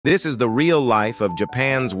This is the real life of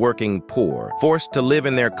Japan's working poor, forced to live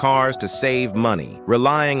in their cars to save money,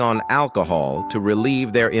 relying on alcohol to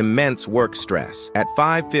relieve their immense work stress. At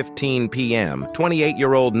 5:15 p.m.,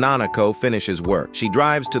 28-year-old Nanako finishes work. She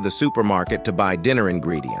drives to the supermarket to buy dinner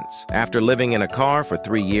ingredients. After living in a car for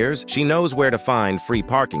 3 years, she knows where to find free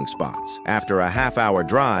parking spots. After a half-hour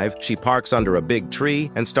drive, she parks under a big tree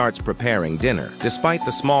and starts preparing dinner. Despite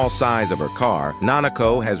the small size of her car,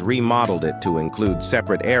 Nanako has remodeled it to include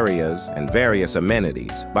separate areas and various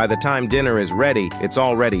amenities. By the time dinner is ready, it's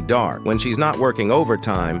already dark. When she's not working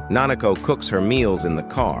overtime, Nanako cooks her meals in the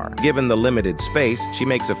car. Given the limited space, she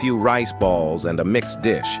makes a few rice balls and a mixed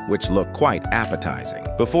dish, which look quite appetizing.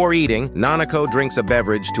 Before eating, Nanako drinks a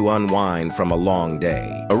beverage to unwind from a long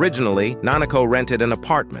day. Originally, Nanako rented an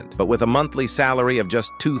apartment, but with a monthly salary of just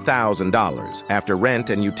 $2,000. After rent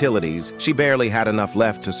and utilities, she barely had enough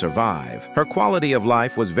left to survive. Her quality of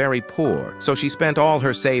life was very poor, so she spent all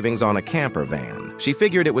her savings on a camper van. She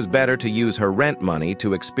figured it was better to use her rent money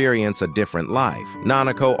to experience a different life.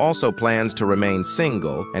 Nanako also plans to remain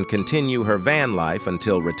single and continue her van life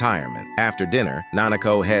until retirement. After dinner,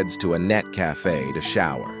 Nanako heads to a net cafe to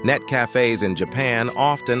shower. Net cafes in Japan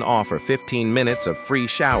often offer 15 minutes of free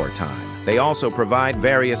shower time. They also provide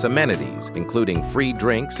various amenities, including free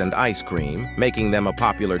drinks and ice cream, making them a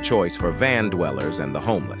popular choice for van dwellers and the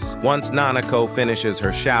homeless. Once Nanako finishes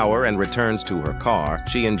her shower and returns to her car,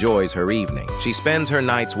 she enjoys her evening. She spends her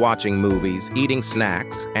nights watching movies, eating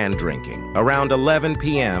snacks, and drinking. Around 11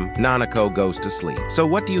 p.m., Nanako goes to sleep. So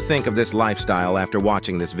what do you think of this lifestyle after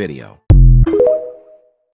watching this video?